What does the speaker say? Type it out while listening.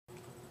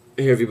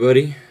Hey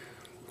everybody,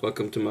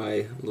 welcome to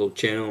my little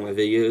channel, my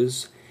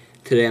videos.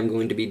 Today I'm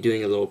going to be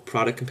doing a little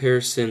product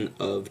comparison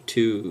of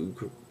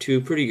two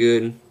pretty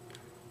good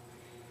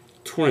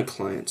torrent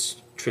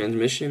clients,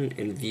 Transmission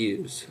and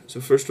Vuze.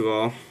 So first of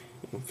all,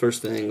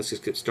 first thing, let's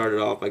just get started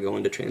off by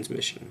going to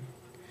Transmission.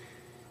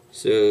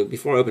 So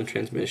before I open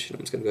Transmission,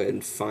 I'm just going to go ahead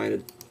and find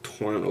a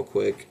torrent real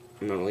quick.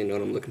 I don't really know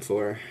what I'm looking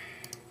for.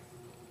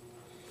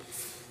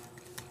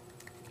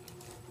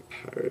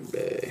 Pirate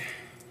Bay.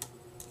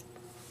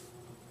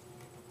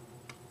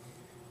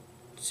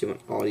 See what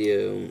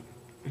audio.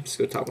 Let's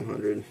go top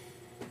 100.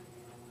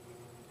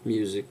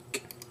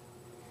 Music.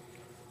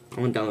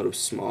 I want to download a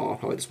small,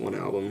 probably just one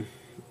album,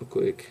 real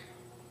quick.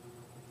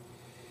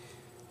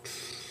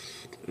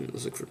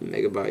 Let's look for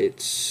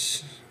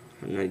megabytes.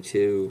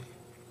 92.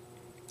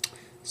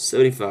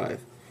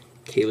 75.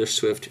 Taylor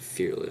Swift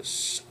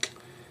Fearless.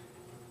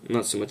 I'm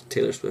not so much a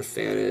Taylor Swift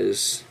fan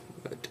is,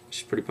 but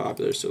she's pretty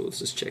popular, so let's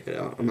just check it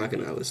out. I'm not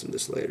gonna listen to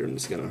this later.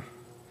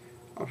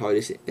 I'll probably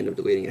just end up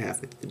deleting it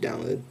halfway through the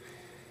download.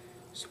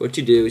 So what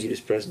you do is you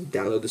just press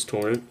download this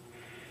torrent.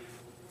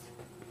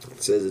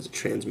 It says it's a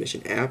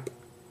transmission app.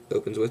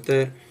 Opens with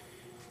that.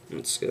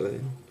 Let's go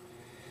ahead.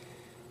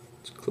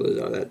 Let's close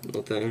out that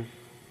little thing.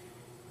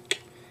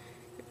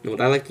 And what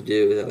I like to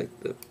do is I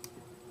like to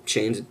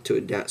change it to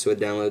so it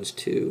downloads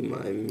to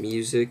my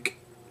music.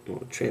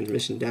 Well,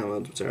 transmission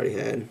downloads, which I already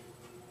had.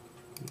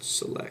 Let's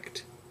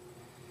select.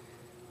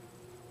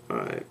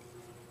 Alright.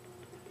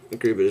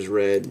 Group it as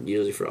red,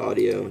 usually for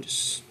audio.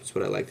 That's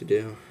what I like to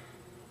do.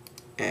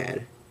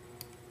 Add.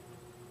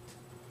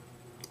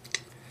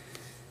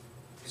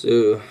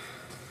 So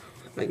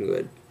I can go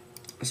ahead.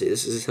 I see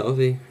this is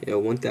healthy. Yeah,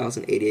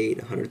 1088,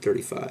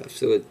 135.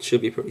 So it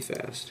should be pretty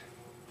fast.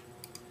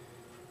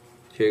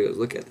 Here it goes.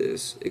 Look at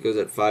this. It goes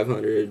at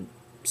 500,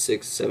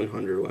 600,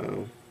 700.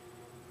 Wow.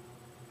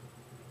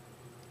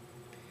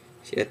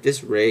 See, at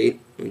this rate,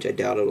 which I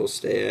doubt it'll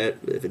stay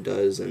at, but if it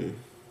does, then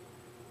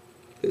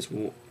this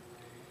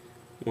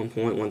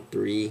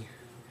 1.13.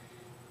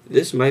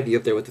 This might be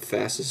up there with the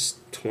fastest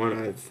torrent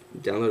I've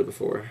downloaded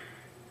before.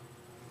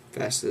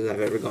 Fastest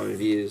I've ever gone in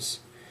views.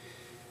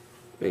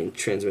 I mean,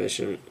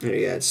 transmission. Here,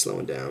 yeah, it's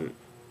slowing down.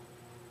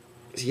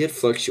 See, it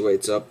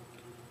fluctuates up.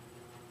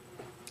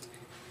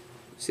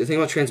 See, the thing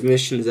about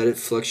transmission is that it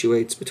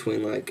fluctuates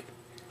between like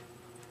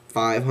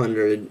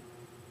 500.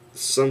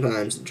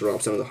 Sometimes it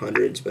drops down to the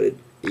hundreds, but it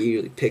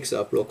usually picks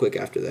up real quick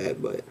after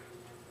that. But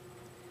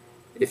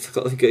it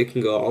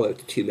can go all the way up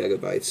to 2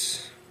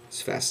 megabytes.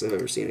 As fast as I've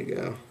ever seen it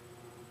go.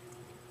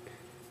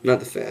 Not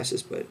the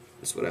fastest, but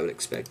that's what I would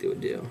expect it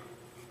would do.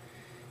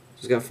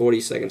 It's got 40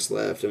 seconds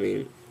left. I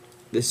mean,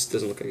 this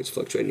doesn't look like it's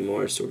fluctuating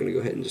anymore, so we're going to go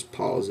ahead and just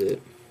pause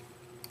it.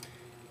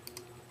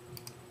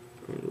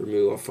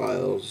 Remove all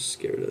files,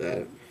 just get rid of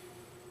that.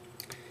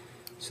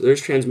 So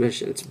there's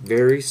transmission. It's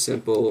very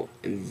simple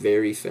and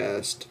very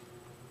fast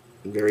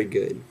and very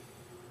good.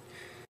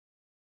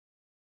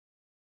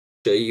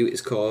 Show you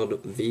is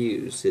called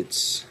Vuze.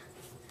 It's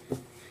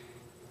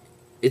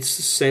the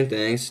same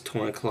thing. It's a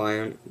torrent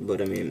client,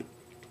 but I mean,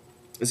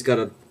 it's got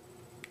a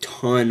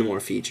ton more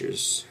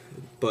features.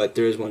 But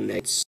there is one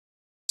negative. It's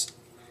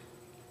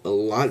a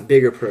lot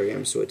bigger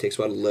program, so it takes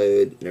a while to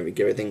load and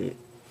get everything.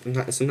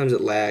 Sometimes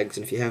it lags,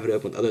 and if you have it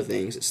open with other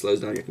things, it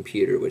slows down your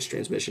computer, which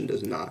transmission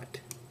does not.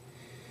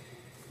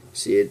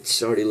 See,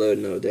 it's already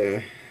loading over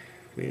there.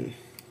 I mean,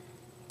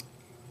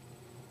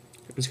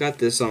 it's got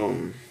this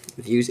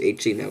Vuze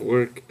HD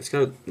network. It's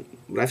got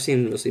what I've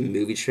seen mostly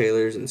movie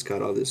trailers, and it's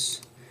got all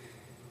this.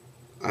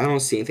 I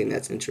don't see anything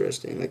that's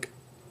interesting. Like,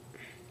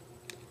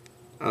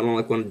 I don't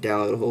like want to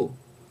download a whole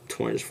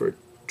torrent just for a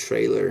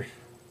trailer.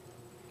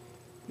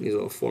 These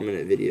little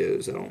 4-minute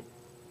videos. I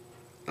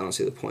don't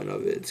see the point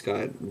of it. It's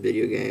got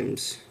video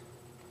games.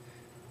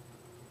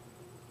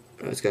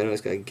 It's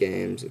got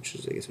games, which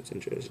is I guess what's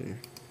interesting.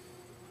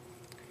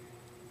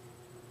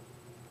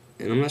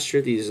 And I'm not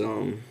sure these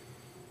you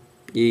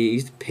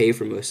used to pay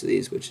for most of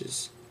these, which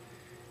is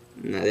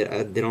they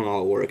don't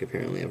all work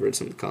apparently. I've read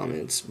some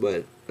comments,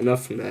 but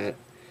enough from that.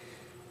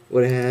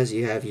 What it has,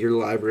 you have your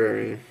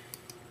library.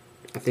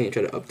 I think I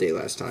tried to update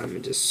last time.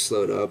 It just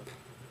slowed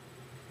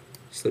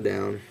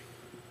down,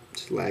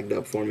 just lagged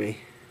up for me.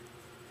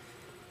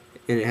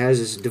 And it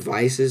has its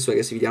devices, so I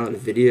guess if you download a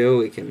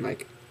video, it can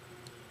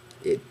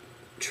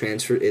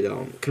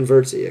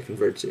converts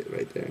it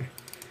right there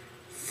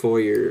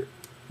for your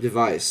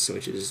device,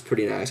 which is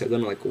pretty nice. I've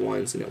done it like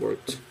once and it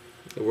worked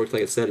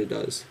like it said it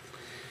does.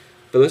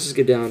 But let's just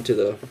get down to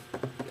the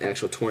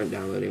actual torrent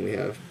downloading we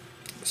have.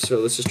 So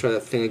let's just try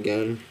that thing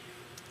again.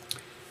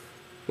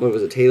 What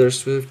was it, Taylor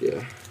Swift?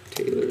 Yeah,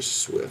 Taylor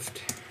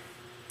Swift.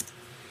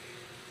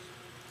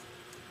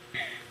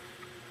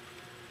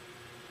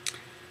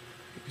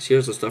 So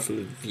here's the stuff from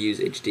the Vuze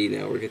HD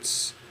network.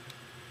 It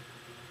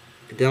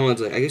downloads,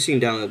 like, I guess you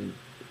can download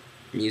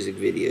music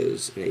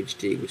videos in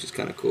HD, which is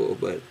kind of cool,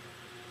 but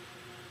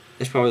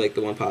that's probably like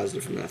the one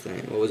positive from that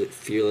thing. What was it?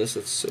 Fearless.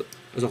 It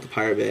was off the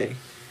Pirate Bay.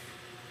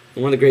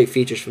 And one of the great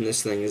features from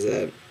this thing is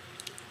that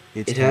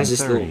it has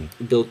this little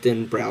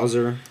built-in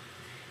browser,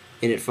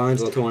 and it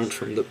finds all the torrents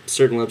from the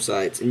certain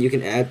websites, and you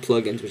can add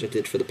plugins, which I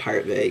did for the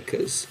Pirate Bay,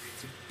 because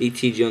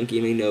BT Junkie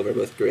and Nova are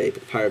both great,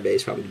 but Pirate Bay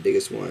is probably the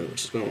biggest one,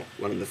 which is what I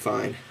want them to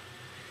find.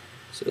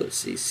 So let's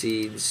see,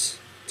 seeds,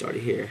 it's already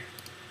here.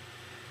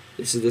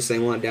 This is the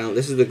same one I downloaded.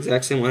 This is the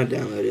exact same one I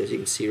downloaded, as you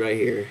can see right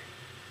here.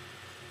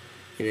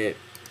 And it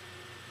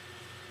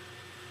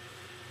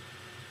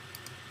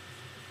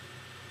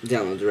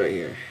downloads right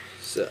here.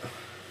 So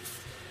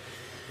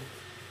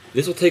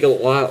this will take a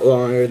lot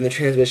longer than the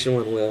transmission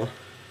one will.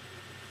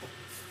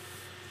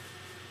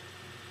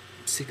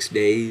 6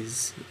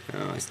 days.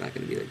 No, it's not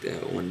going to be like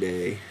that. 1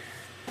 day.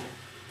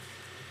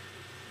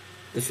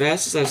 The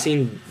fastest I've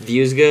seen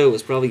Vuze go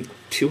was probably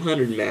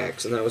 200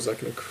 max, and that was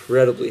like an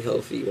incredibly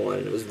healthy one,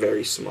 and it was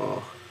very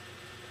small.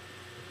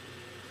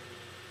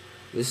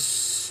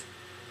 This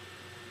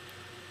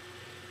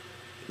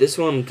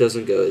one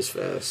doesn't go as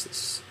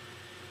fast.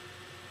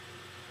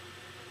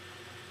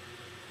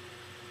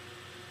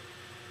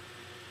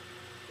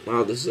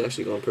 Wow, this is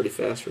actually going pretty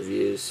fast for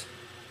Vuze.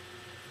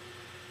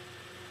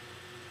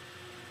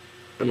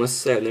 I must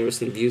say, I've never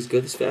seen Vuze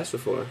go this fast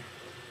before.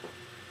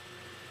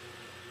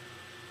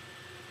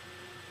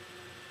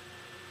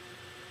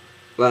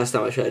 Last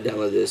time I tried to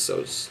download this, I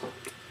was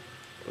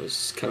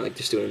kind of like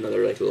just doing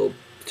another like little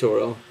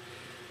tutorial,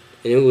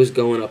 and it was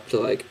going up to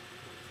like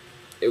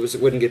it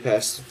wouldn't get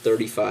past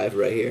 35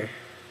 right here.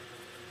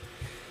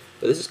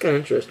 But this is kind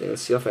of interesting.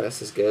 Let's see how fast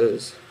this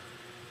goes.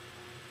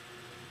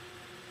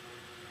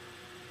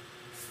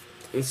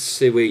 Let's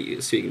see what you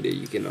can do.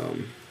 You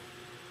can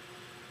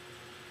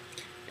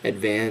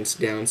advance,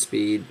 down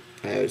speed.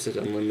 I have it set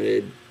to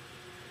unlimited.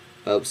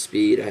 Up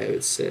speed, I have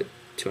it set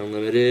to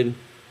unlimited.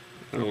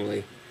 I don't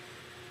really.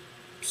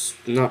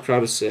 Not proud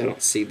to say I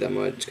don't see that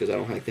much because I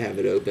don't like to have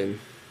it open.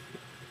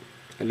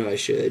 I know I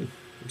should.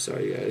 I'm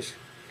sorry, guys.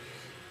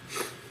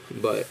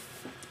 But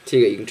so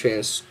you can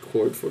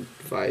transcode for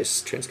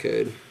device,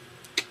 transcode.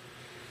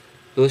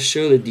 But let's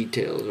show the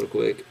details real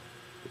quick.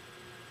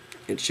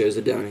 It shows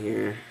it down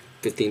here.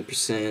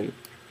 15%.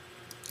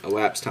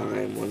 Elapsed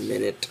time 1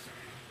 minute.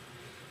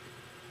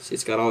 See,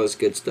 it's got all this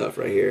good stuff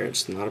right here.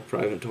 It's not a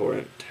private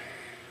torrent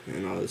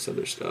and all this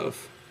other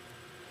stuff.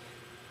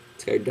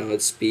 It's got your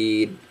download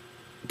speed.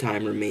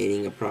 Time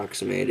remaining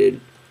approximated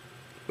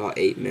about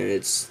 8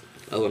 minutes.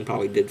 Other one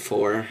probably did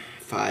 4,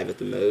 5 at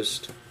the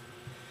most.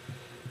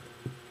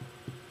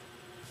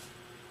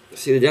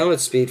 See, the download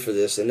speed for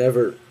this, it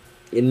never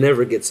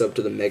gets up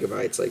to the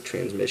megabytes like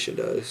transmission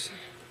does.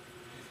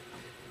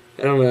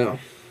 I don't know.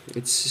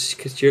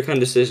 It's your kind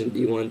of decision. Do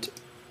you want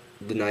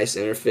the nice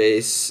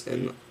interface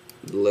and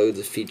loads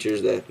of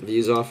features that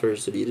Vuze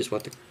offers, or do you just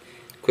want the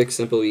quick,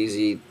 simple,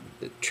 easy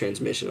that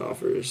transmission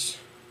offers?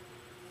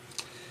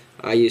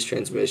 I use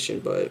transmission,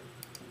 but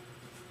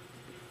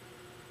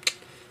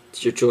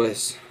it's your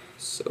choice.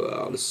 So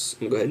I'm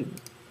gonna go ahead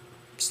and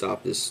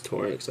stop this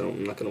torrent because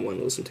I'm not gonna want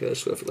to listen to Taylor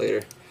Swift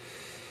later.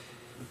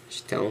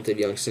 She's a talented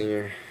young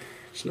singer.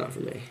 It's not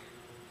for me.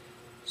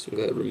 So I'm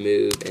gonna go ahead and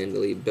remove and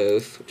delete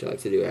both, which I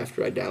like to do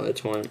after I download a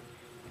torrent.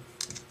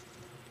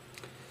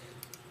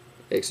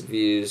 Exit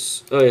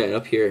Vuze. Oh yeah, and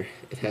up here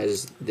it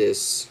has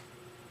this.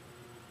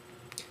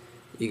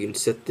 You can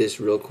set this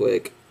real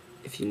quick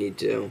if you need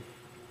to,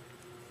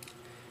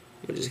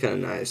 which is kind of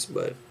nice,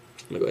 but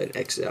I'm going to go ahead and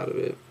exit out of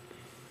it.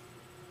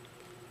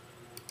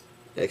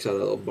 Exit out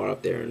that little bar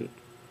up there, and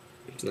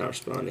it's not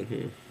responding.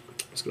 I'm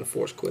just going to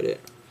force quit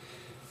it.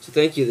 So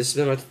thank you. This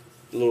has been my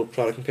little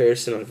product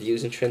comparison on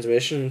Vuze and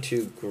transmission.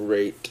 Two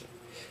great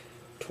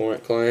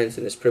torrent clients,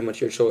 and it's pretty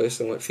much your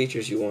choice on what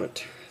features you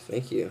want.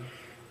 Thank you.